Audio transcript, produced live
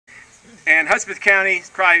And Hudspeth County is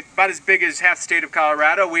probably about as big as half the state of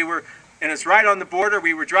Colorado. And it's right on the border.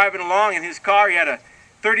 We were driving along in his car. He had a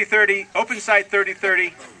 30-30, open sight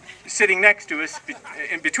 30-30 sitting next to us,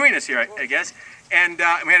 in between us here, I guess. And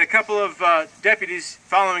we had a couple of deputies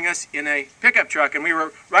following us in a pickup truck, and we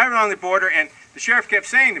were right along the border, and the sheriff kept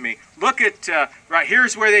saying to me, look at, right,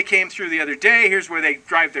 here's where they came through the other day, here's where they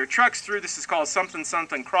drive their trucks through, this is called something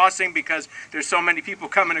something crossing because there's so many people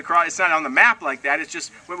coming across. It's not on the map like that, it's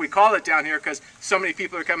just what we call it down here because so many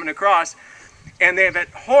people are coming across. And they have had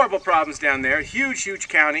horrible problems down there, huge, huge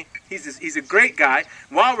county. He's a great guy.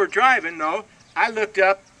 While we're driving, though, I looked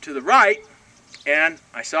up to the right, and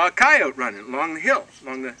I saw a coyote running along the hill,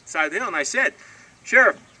 along the side of the hill, and I said,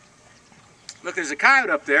 Sheriff, look, there's a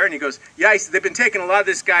coyote up there. And he goes, yeah, they've been taking a lot of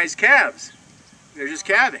this guy's calves. They're just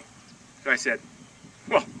calving. So I said,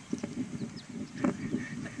 well,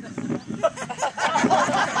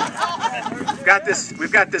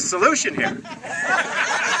 we've got this solution here.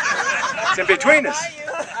 It's in between us.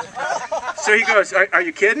 So he goes, are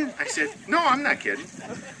you kidding? I said, no, I'm not kidding.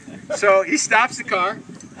 So he stops the car.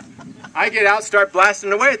 I get out, start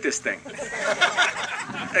blasting away at this thing.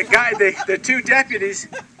 The two deputies,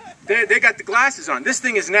 they got the glasses on. This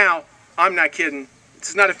thing is now, I'm not kidding,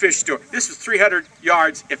 it's not a fish store. This was 300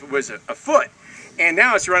 yards if it was a foot. And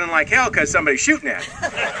now it's running like hell because somebody's shooting at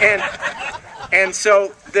it. And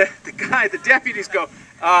so the deputies go,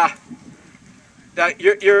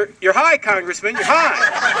 you're high, Congressman, you're high.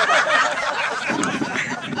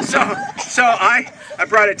 So I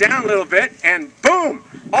brought it down a little bit, and boom,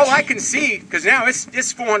 all I can see, because now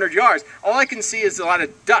it's 400 yards, all I can see is a lot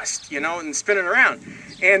of dust, and spinning around.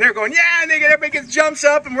 And they're going, yeah, and everybody jumps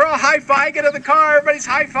up, and we're all high-fiving, get out of the car, everybody's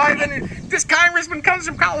high-fiving, and this congressman comes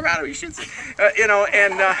from Colorado, he shoots,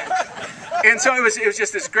 and so it was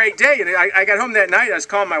just this great day. And I got home that night, I was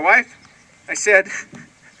calling my wife, she said,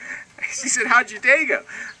 how'd your day go?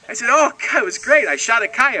 I said, oh, God, it was great, I shot a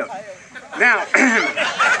coyote. Now,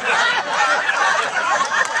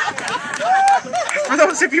 for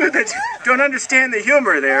those of you that don't understand the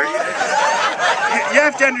humor there, you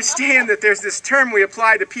have to understand that there's this term we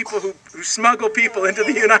apply to people who smuggle people into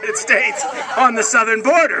the United States on the southern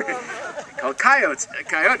border, called coyotes.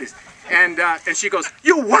 And she goes,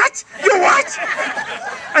 you what? You what?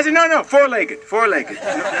 I said, no, four-legged.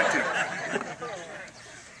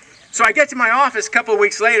 So I get to my office a couple of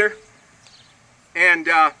weeks later, and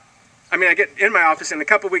I get in my office, and a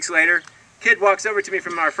couple of weeks later, kid walks over to me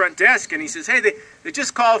from our front desk, and he says, hey, they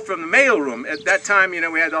just called from the mail room. At that time,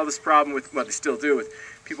 we had all this problem with, well, they still do, with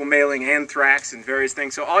people mailing anthrax and various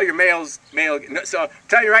things. So all your so I'll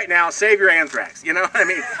tell you right now, save your anthrax,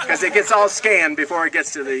 because it gets all scanned before it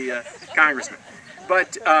gets to the congressman.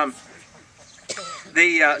 But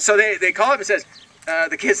so they call up and says,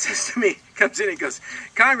 the kid says to me, comes in, he goes,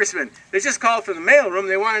 Congressman, they just called from the mail room.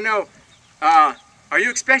 They want to know, are you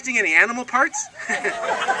expecting any animal parts? And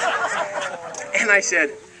I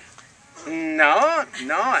said, no,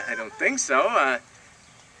 I don't think so.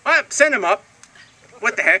 Well, send him up.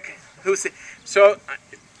 What the heck? So I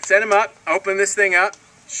sent him up, opened this thing up.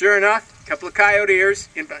 Sure enough, a couple of coyote ears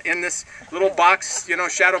in this little box,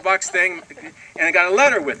 shadow box thing. And I got a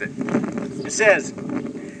letter with it. It says,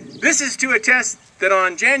 this is to attest that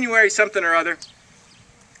on January something or other,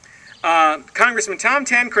 Congressman Tom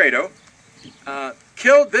Tancredo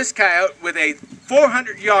killed this coyote with a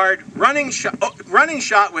 400-yard running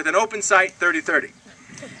shot with an open sight 30-30.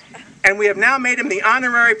 And we have now made him the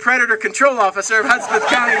honorary predator control officer of Hudspeth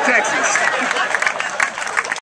County, Texas.